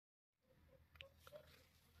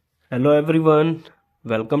Hello everyone,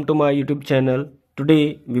 welcome to my YouTube channel.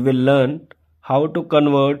 Today we will learn how to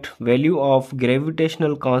convert value of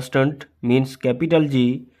gravitational constant means capital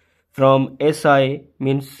G from SI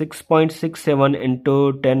means 6.67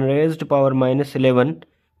 into 10 raised power minus 11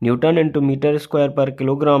 Newton into meter square per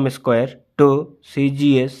kilogram square to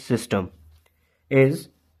CGS system. Is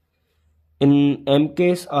in M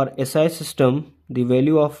case or SI system, the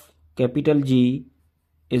value of capital G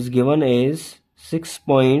is given as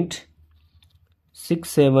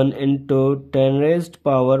 6.67 into 10 raised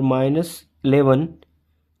power minus 11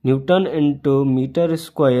 Newton into meter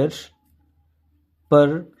square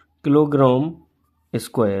per kilogram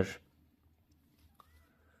square.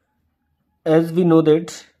 As we know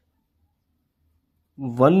that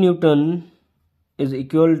 1 Newton is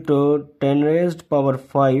equal to 10 raised power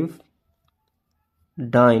 5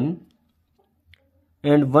 dyne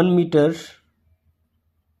and 1 meter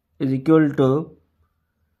is equal to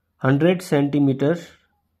 100 centimeter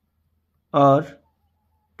or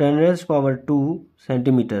 10 raised power 2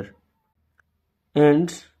 centimeter,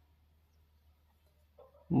 and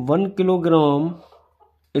 1 kilogram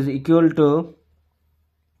is equal to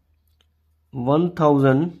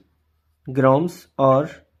 1000 grams or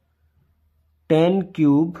 10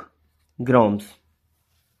 cube grams.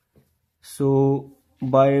 So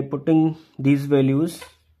by putting these values,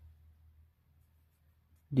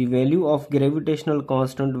 the value of gravitational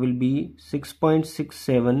constant will be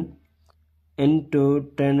 6.67 into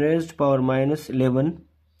 10 raised power minus 11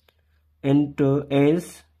 into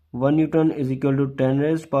as 1 Newton is equal to 10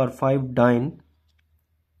 raised power 5 dyne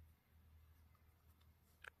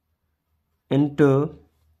into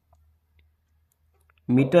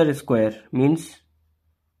meter square means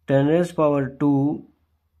 10 raised power 2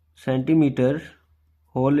 centimeter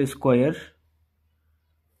whole square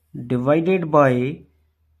divided by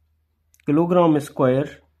kilogram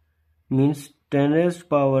square means 10 raised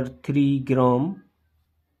power 3 gram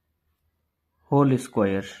whole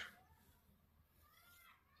square.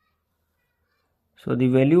 So the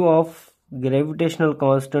value of gravitational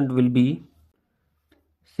constant will be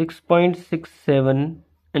 6.67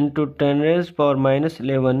 into 10 raised power minus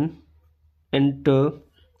 11 into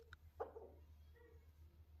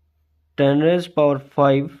 10 raised power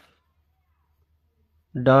 5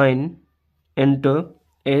 dyne into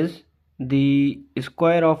is the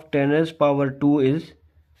square of 10 raised power 2 is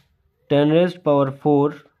 10 raised power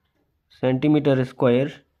 4 centimeter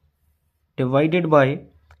square divided by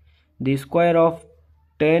the square of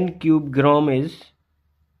 10 cube gram is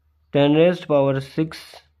 10 raised power 6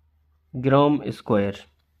 gram square.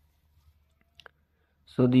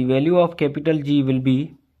 So the value of capital G will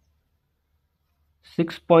be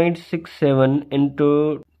 6.67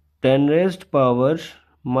 into 10 raised power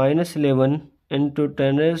minus 11 into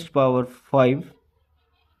 10 raised power 5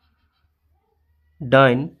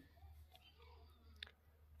 dyne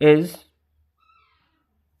is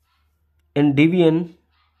in division.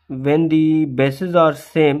 When the bases are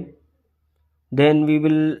same, then we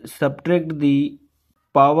will subtract the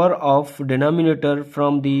power of denominator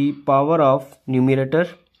from the power of numerator.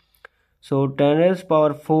 So 10 raised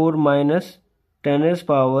power 4 minus 10 raised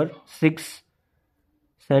power 6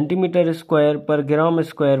 centimeter square per gram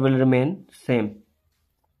square will remain same.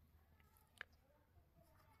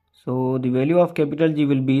 So the value of capital G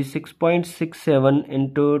will be 6.67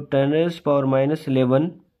 into 10 raised power minus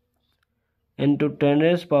 11 into 10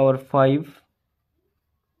 raised power 5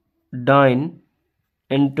 dyne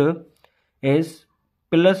into is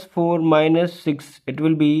plus 4 minus 6, it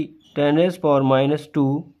will be 10 raised power minus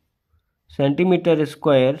 2 centimeter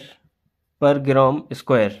square per gram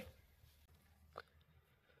square.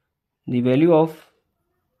 The value of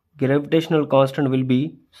gravitational constant will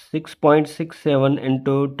be 6.67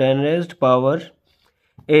 into 10 raised power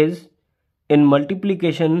is in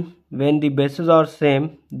multiplication. When the bases are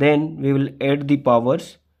same, then we will add the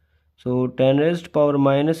powers. So 10 raised power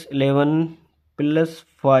minus 11 plus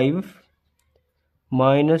 5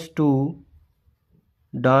 minus 2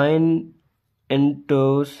 dyne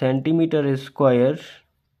into centimeter square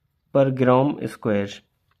per gram square.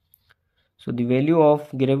 So the value of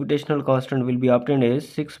gravitational constant will be obtained as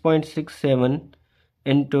 6.67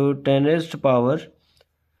 into 10 raised power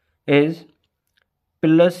is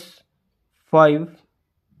plus 5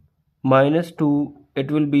 minus 2, it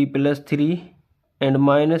will be plus 3 and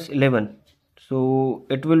minus 11. So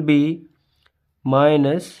it will be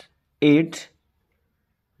minus 8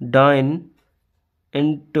 dyne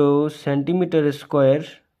into centimeter square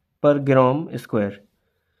per gram square.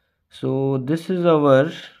 So this is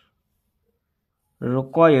our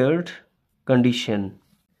required condition,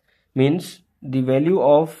 means the value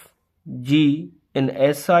of G in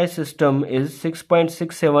SI system is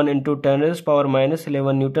 6.67 into 10 raised power minus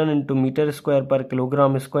 11 Newton into meter square per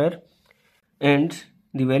kilogram square, and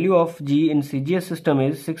the value of G in CGS system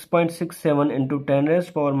is 6.67 into 10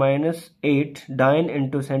 raised power minus 8 dyne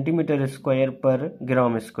into centimeter square per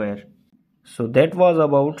gram square. So that was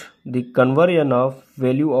about the conversion of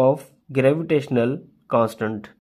value of gravitational constant.